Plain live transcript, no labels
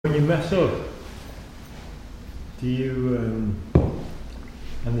you mess up, do you, and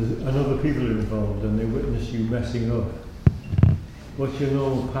other people are involved and they witness you messing up, what's your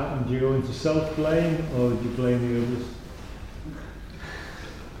normal pattern? Do you go into self-blame or do you blame the others?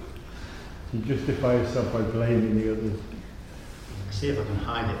 Do you justify yourself by blaming the others? See if I can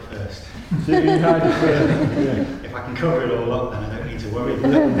hide it first. See if you can hide it first, yeah. If I can cover it all up, then I don't need to worry.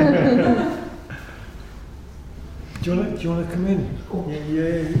 Do you want to come in?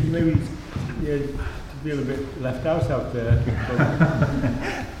 Yeah, maybe to feel a bit left out there.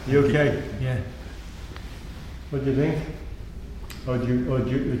 You okay? Yeah. What do you think? Or do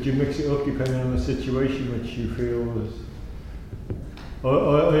you mix it up depending on the situation which you feel was,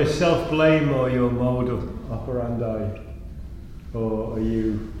 or is self-blame or your mode of operandi, or are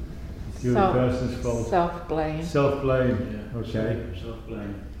you the other person's fault? Self-blame. Self-blame. Yeah. Okay.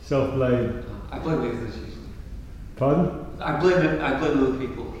 Self-blame. Self-blame. I blame the others usually. Pardon? I blame other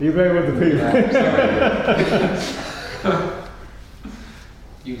people. You blame other people.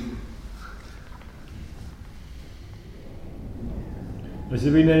 Usually. Has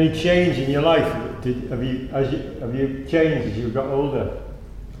there been any change in your life? Have you changed as you got older?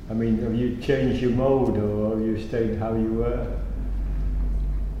 I mean, have you changed your mode, or have you stayed how you were?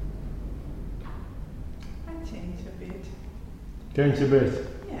 I changed a bit. Changed a bit?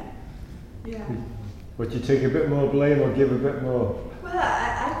 Yeah. Would you take a bit more blame or give a bit more? Well,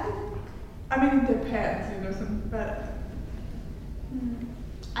 I mean, it depends, but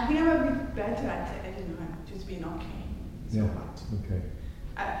I think I'm a bit better at just being okay. Yeah. Okay.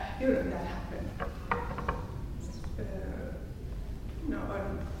 That happened.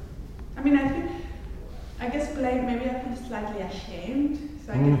 I guess blame, maybe I feel slightly ashamed,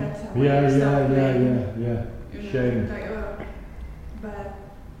 so I guess that's a way of self-blame. Yeah. Shame. Like,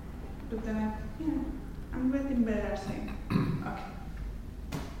 but then I'm getting better at saying, okay,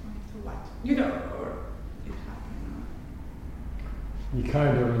 so what? Or it happened. You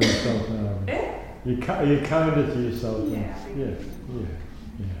kind of on yourself now. Eh? You're kinder to yourself now. Yeah.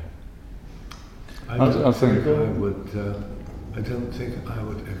 I think I would. I don't think I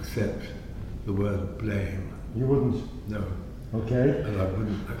would accept the word blame. You wouldn't? No. Okay. And I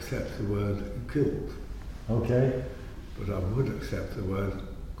wouldn't accept the word guilt. Okay. But I would accept the word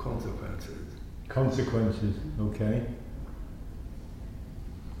consequences. Consequences. Okay.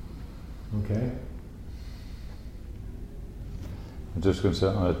 Okay. I'm just going to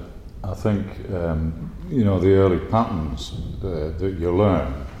say, I think the early patterns that you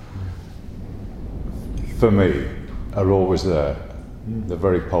learn, for me, are always there. They're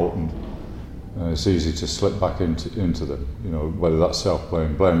very potent. It's easy to slip back into them. Whether that's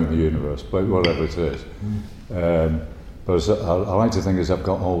self-blame, blaming the universe, whatever it is. But as I like to think as I've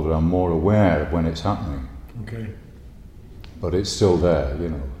got older, I'm more aware of when it's happening. Okay. But it's still there.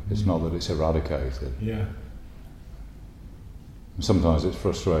 It's not that it's eradicated. Yeah. And sometimes it's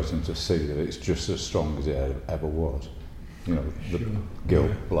frustrating to see that it's just as strong as it ever was. The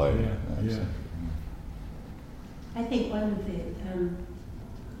guilt, blame. Yeah. I think one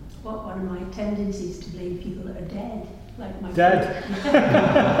of my tendencies to blame people that are dead, like my dead,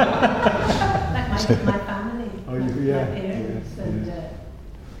 like my family, my parents, and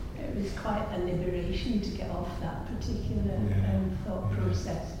it was quite a liberation to get off that particular thought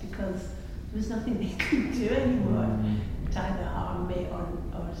process, because there was nothing they could do anymore to either harm me or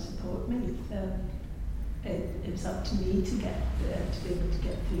support me. So it was up to me to get to be able to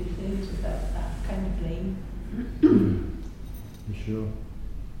get through things without that kind of blame. For sure.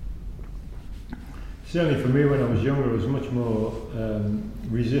 Certainly for me, when I was younger, I was much more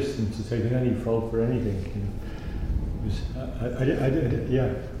resistant to taking any fault for anything.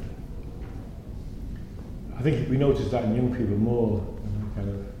 I think we notice that in young people more.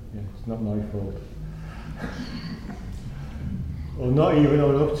 It's not my fault. Or not even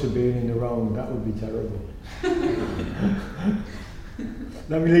own up to being in the wrong. That would be terrible.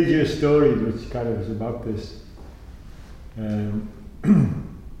 Let me read you a story which kind of is about this.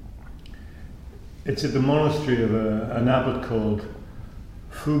 It's at the monastery of an abbot called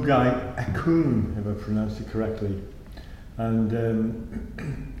Fugai Ekun, if I pronounced it correctly. And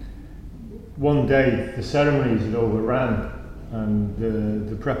one day the ceremonies had overran, and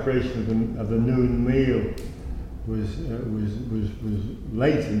the preparation of the noon meal was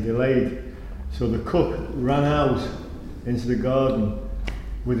late and delayed. So the cook ran out into the garden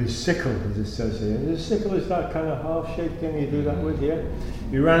with his sickle, as it says here. The sickle is that kind of half-shaped thing you do that with, yeah?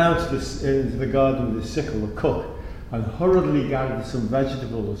 He ran out into the garden with his sickle, the cook, and hurriedly gathered some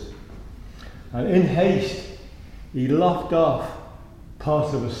vegetables. And in haste, he lopped off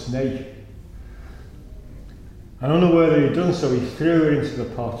part of a snake. I don't know whether he'd done so, he threw it into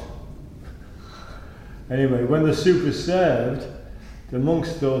the pot. Anyway, when the soup was served, the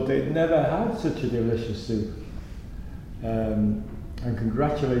monks thought they'd never had such a delicious soup, and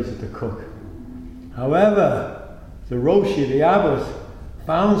congratulated the cook. However, the Roshi, the abbot,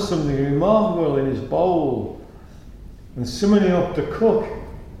 found something remarkable in his bowl, and summoning up the cook,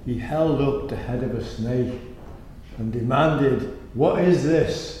 he held up the head of a snake and demanded, "What is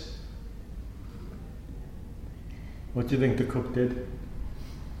this?" What do you think the cook did?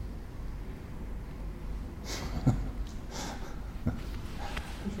 He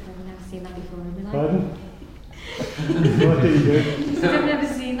said, I've never seen that before in my life. Pardon? What did he do? He said, I've never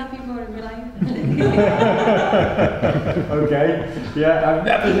seen that before in my life. Okay, yeah, I've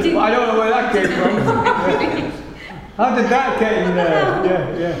never. I don't know where that came from. How did that get in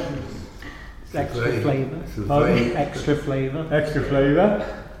there? Yeah. Extra flavour. It's a very, Extra flavour. Extra flavour.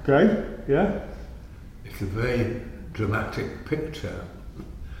 Great. Yeah. it's a very dramatic picture.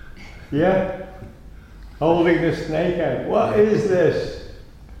 Yeah. Holding the snake out. What is this?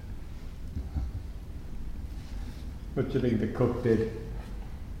 What do you think the cook did?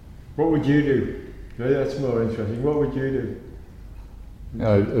 What would you do? That's more interesting. What would you do?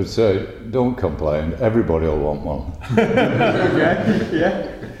 I'd say, don't complain. Everybody will want one. Okay. Yeah.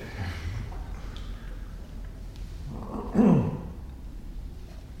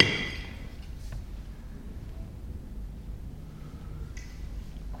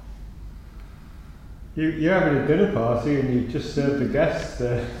 You're having a dinner party and you just served the guests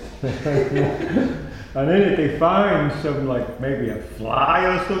and in it they find something like maybe a fly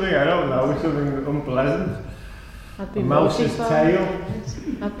or something, I don't know, something unpleasant. I'd be A mouse's mortified. tail.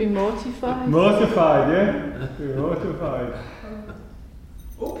 I'd be mortified. Mortified, yeah? You're mortified.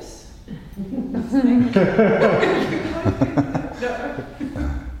 Oops.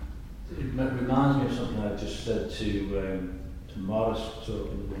 It reminds me of something I just said to Morris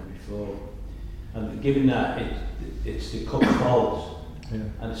talking about before. And given that it's the cook's fault, Yeah.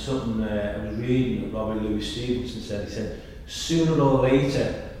 and it's something I was reading that Robbie Louis Stevenson said. He said, sooner or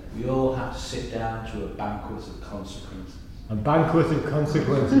later, we all have to sit down to a banquet of consequences. A banquet of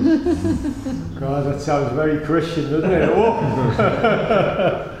consequences. God, that sounds very Christian, doesn't it?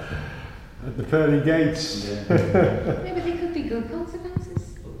 Oh. At the pearly gates. Yeah. Maybe they could be good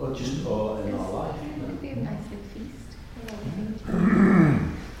consequences. Or just all in our life. It would be a nice little feast.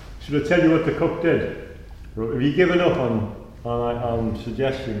 Should I tell you what the cook did? Have you given up on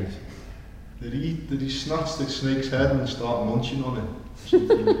suggestions? Did he snatch the snake's head and start munching on it?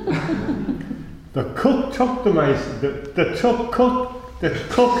 The cook took the mice. The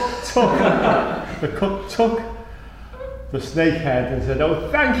cook took the snake head and said, "Oh,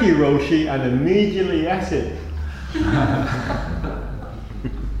 thank you, Roshi," and immediately ate it.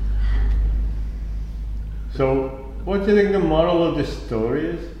 So, what do you think the moral of this story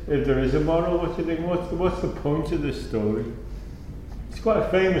is? If there is a moral, what do you think? What's the point of this story? It's quite a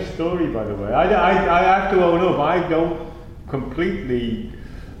famous story, by the way. I have to own up, I don't completely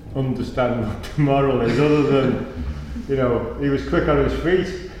understand what the moral is, other than, you know, he was quick on his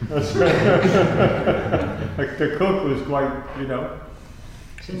feet. Like the cook was quite, you know,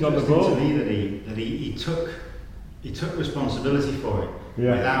 It's he's on the interesting ball. to me that he took responsibility for it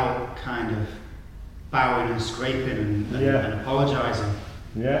Yeah. without kind of bowing and scraping and Yeah. apologising.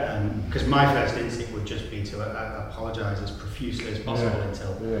 Yeah. Because my first instinct would just be to apologise as profusely as possible Yeah.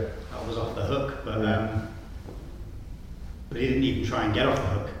 until Yeah. I was off the hook. But Yeah. but he didn't even try and get off the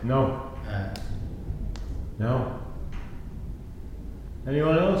hook. No. No.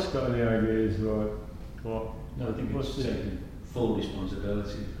 Anyone else got any ideas about what? No, I think what's it's the- taking full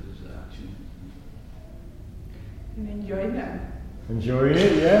responsibility for his action. And enjoy them. Enjoying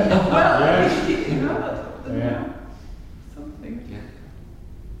it, yeah? Well, Yes. you know, you Yeah. know, something.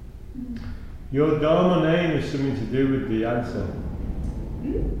 Your Dharma name is something to do with the answer.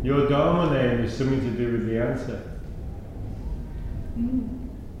 Your Dharma name is something to do with the answer.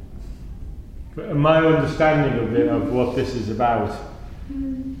 But my understanding of what this is about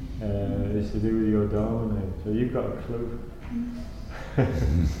is to do with your Dharma name. So you've got a clue.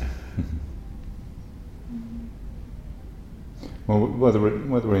 Well,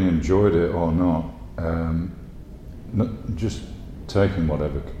 whether he enjoyed it or not, just taking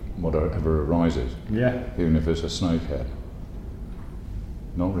whatever arises, Yeah, even if it's a snakehead,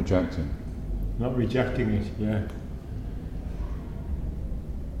 not rejecting. not rejecting it, yeah.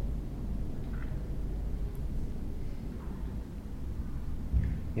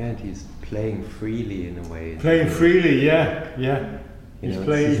 Yeah, and he's playing freely in a way. Playing freely, yeah, yeah. You He's know,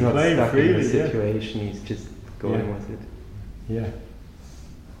 playing, he's not playing stuck in freely, the yeah. situation, he's just going Yeah. with it. Yeah.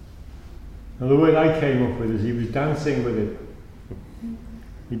 And the word I came up with is he was dancing with it.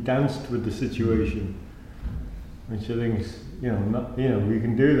 He danced with the situation, which I think is, we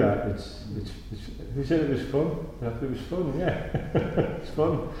can do that. It's who said it was fun? It was fun, yeah. It's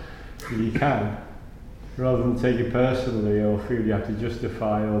fun. You can, rather than take it personally or feel you have to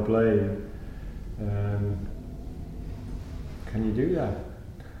justify or blame. Can you do that?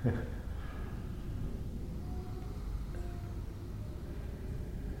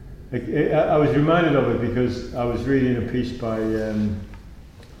 I was reminded of it because I was reading a piece by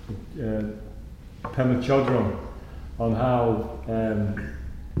Pema Chodron on how,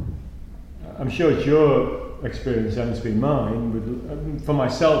 I'm sure it's your experience and it's been mine, for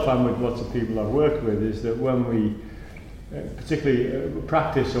myself and with lots of people I've worked with, is that when we particularly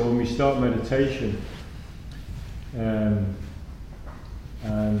practice or when we start meditation and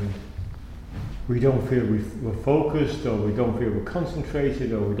we don't feel we're focused, or we don't feel we're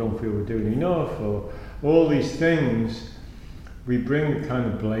concentrated, or we don't feel we're doing enough, or all these things, we bring kind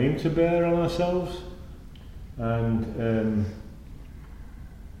of blame to bear on ourselves. And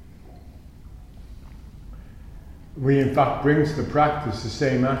we in fact bring to the practice the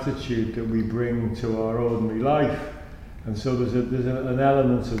same attitude that we bring to our ordinary life. And so there's an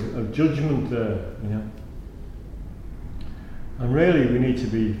element of judgment there, And really we need to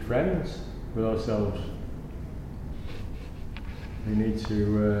be friends with ourselves. We need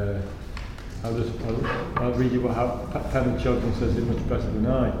to, I'll read you how Pema Chodron says it much better than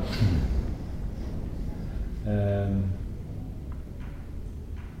I.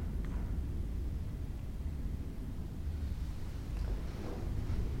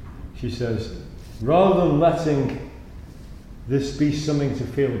 She says, rather than letting this be something to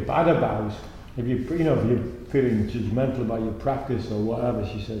feel bad about, if you're feeling judgmental about your practice or whatever,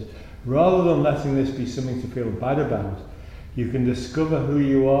 she says, rather than letting this be something to feel bad about, you can discover who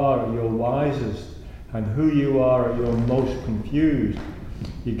you are at your wisest and who you are at your most confused.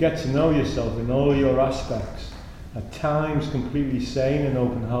 You get to know yourself in all your aspects, at times completely sane and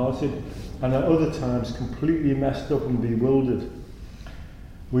open-hearted, and at other times completely messed up and bewildered.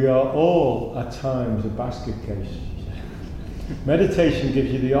 We are all at times a basket case. Meditation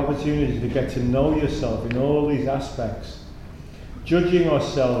gives you the opportunity to get to know yourself in all these aspects. Judging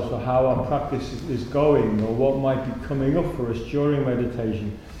ourselves for how our practice is going or what might be coming up for us during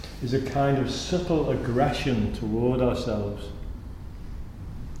meditation is a kind of subtle aggression toward ourselves.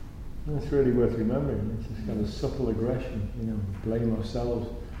 And it's really worth remembering. It's this kind of subtle aggression, blame ourselves.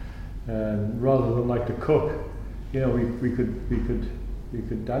 Rather than like the cook, we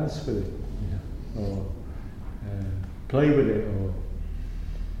could dance with it, or play with it, or.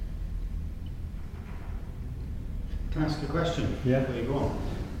 Can I ask a question? Yeah. Before you go on?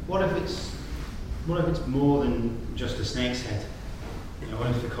 What if it's more than just a snake's head? What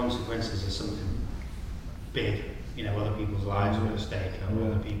if the consequences are something big? Other people's lives are at stake, or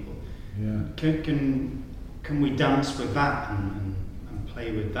other people. Yeah. Can we dance with that and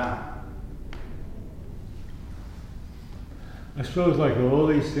play with that? I suppose like all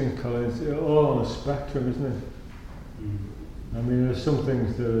these things, Colin, it's all on a spectrum, isn't it? I mean, there's some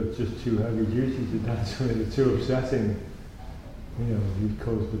things that are just too heavy duty to dance with, they're too upsetting. You'd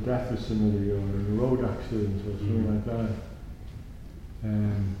cause the death of somebody, or a road accident or something like that.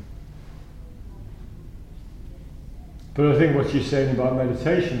 But I think what you're saying about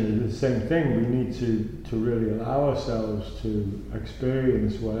meditation is the same thing. We need to really allow ourselves to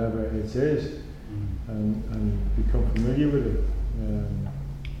experience whatever it is and become familiar with it.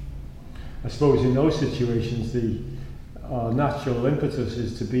 I suppose in those situations our natural impetus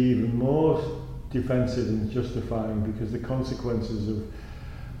is to be even more defensive and justifying, because the consequences of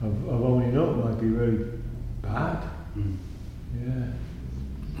owning up might be really bad. Yeah.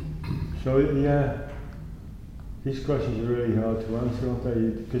 So these questions are really hard to answer, aren't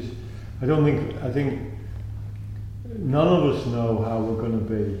they? Because I think none of us know how we're going to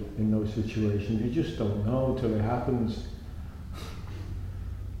be in those situations. You just don't know until it happens.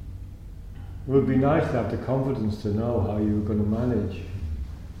 It would be nice to have the confidence to know how you were going to manage.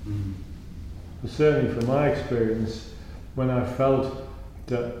 But certainly from my experience, when I felt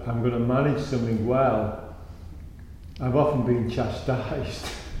that I'm going to manage something well, I've often been chastised.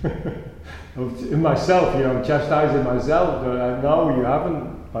 In myself, chastising myself, but I know you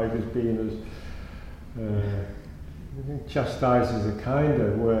haven't, like as being as... I think chastise is a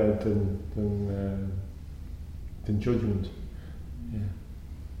kinder word than judgment. Yeah.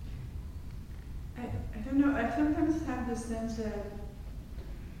 I don't know, I sometimes have the sense that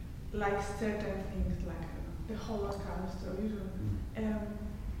like certain things like the Holocaust or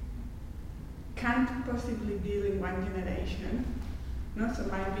can't possibly deal in one generation, No, so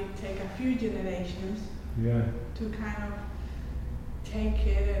might be take a few generations Yeah. to kind of take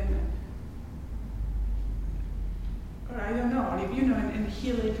it and, or I don't know, if, you know, and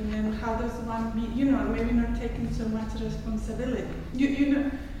heal it, and then how does one be, you know, maybe not taking so much responsibility. You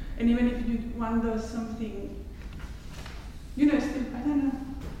know, and even if one does something, you know, still, I don't know,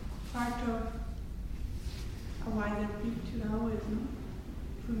 part of a wider picture always, no?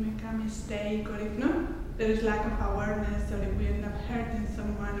 If we make a mistake, or if no, there is lack of awareness, or if we end up hurting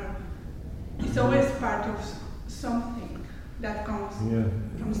someone, or it's always part of something that comes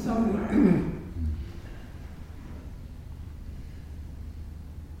from somewhere.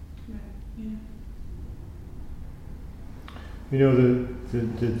 Yeah. You know,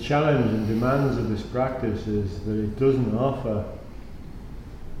 the challenge and demands of this practice is that it doesn't offer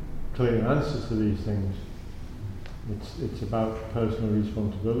clear answers to these things. It's about personal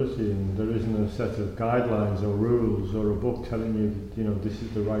responsibility, and there isn't a set of guidelines or rules or a book telling you that, you know, this is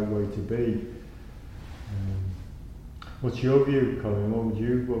the right way to be. What's your view, Colin? What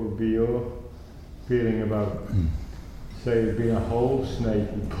would be your feeling about, say, it being a whole snake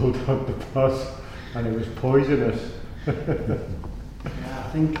and pulled out the pus and it was poisonous? Yeah, I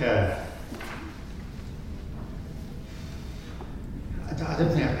think I don't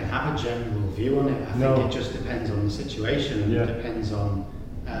think I can have a general view on it. I think it just depends on the situation, and it depends on.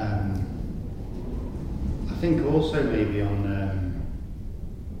 I think also maybe on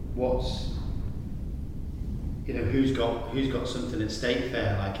what's, you know, who's got something at stake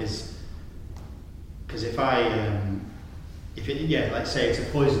there. Like, because if like say it's a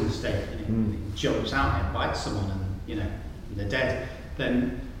poisonous snake and it jumps out and bites someone, and you know they're dead,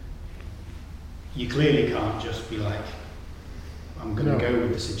 then you clearly can't just be like, I'm going to go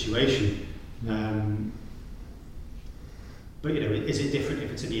with the situation. But you know, is it different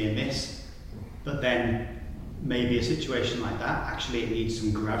if it's a near miss? But then maybe a situation like that, actually it needs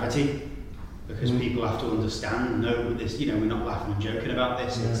some gravity, because people have to understand, no, this, you know, we're not laughing and joking about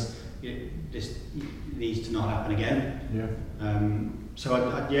this. This needs to not happen again. So I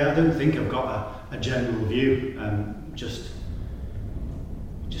don't think I've got a general view. Just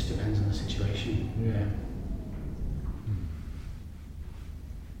depends on the situation.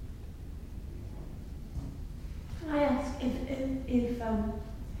 I ask if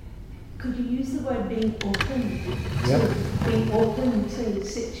could you use the word being open? So being open to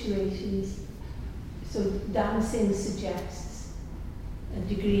situations. So dancing suggests a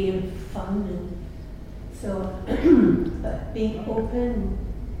degree of fun, and so but being open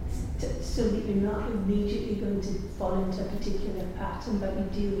so that you're not immediately going to fall into a particular pattern, but you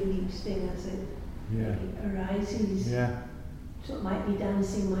deal with each thing as it arises. So it might be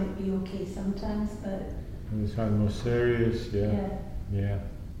dancing, might be okay sometimes, but it's kind of more serious.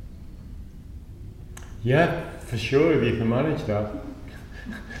 Yeah, for sure, if you can manage that.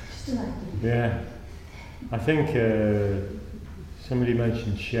 Just an idea. I think somebody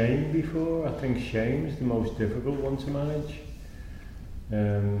mentioned shame before. I think shame is the most difficult one to manage.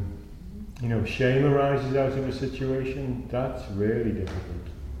 You know, shame arises out of a situation. That's really difficult.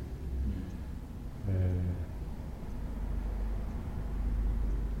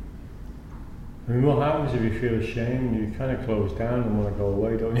 I mean, what happens if you feel ashamed? You kind of close down and want to go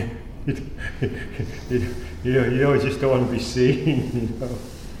away, don't you? you just don't want to be seen. You know.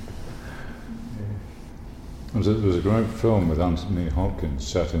 There's a great film with Anthony Hopkins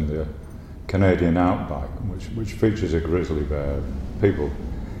set in the Canadian outback, which features a grizzly bear. People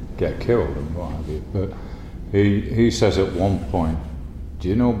get killed and what have you. But he says at one point, do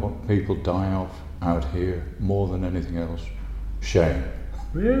you know what people die of out here more than anything else? Shame.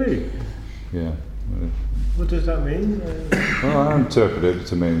 Really? Yeah. What does that mean? Well, I interpret it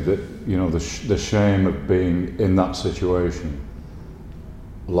to mean that, you know, the shame of being in that situation,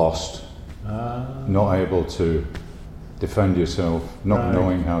 lost, not able to defend yourself, not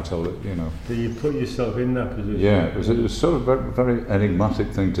knowing how to, you know. So you put yourself in that position. Yeah, it was sort of a very, very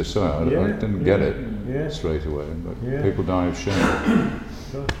enigmatic thing to say. I didn't get it straight away, but people die of shame.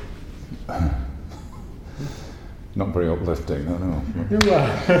 Not very uplifting, I know.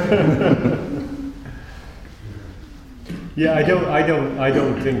 Yeah, I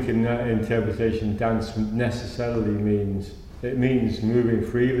don't think in that interpretation dance necessarily means, it means moving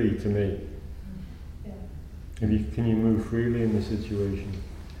freely to me. Can you move freely in the situation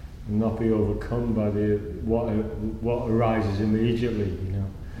and not be overcome by what arises immediately, you know,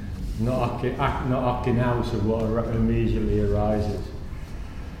 not acting out of what immediately arises.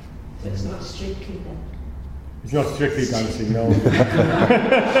 So it's not strictly then. It's not strictly dancing, no.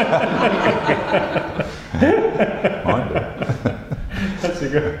 That's a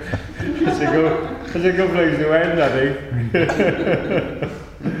good place to end, I think.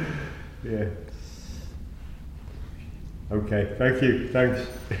 Yeah. Okay, thank you, thanks.